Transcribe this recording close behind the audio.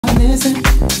listen.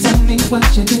 Tell me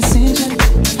what's your decision.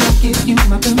 I'll give you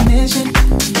my permission.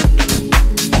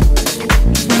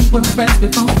 We were friends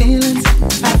before feelings.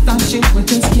 I thought you were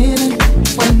just kidding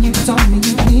when you told me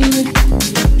you needed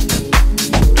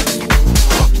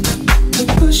to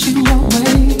push you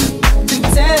away, to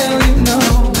tell you no.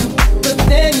 But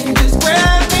then you just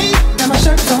grab me. Now my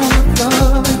shirt's on the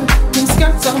floor, your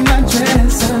skirt's on my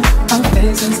dresser, our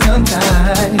faces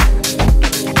untied.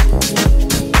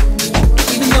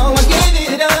 Even though I gave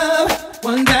it up,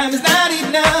 one time is not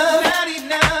enough. Not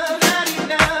enough, not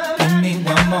enough. Give me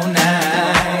one more night.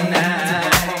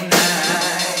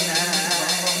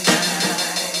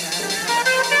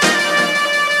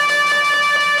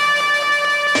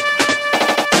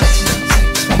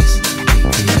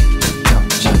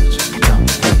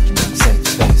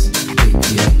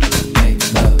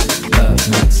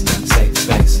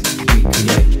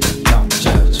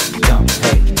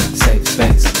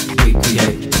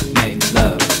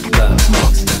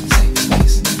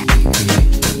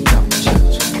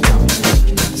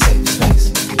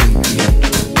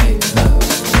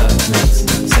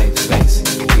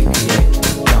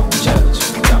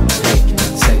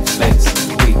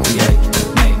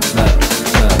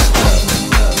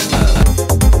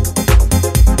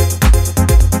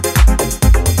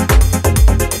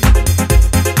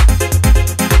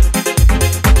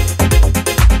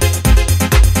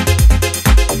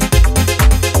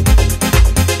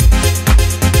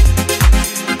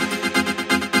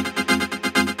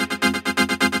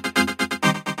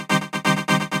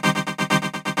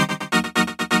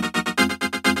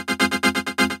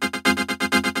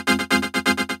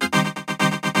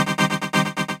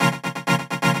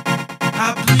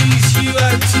 I please you.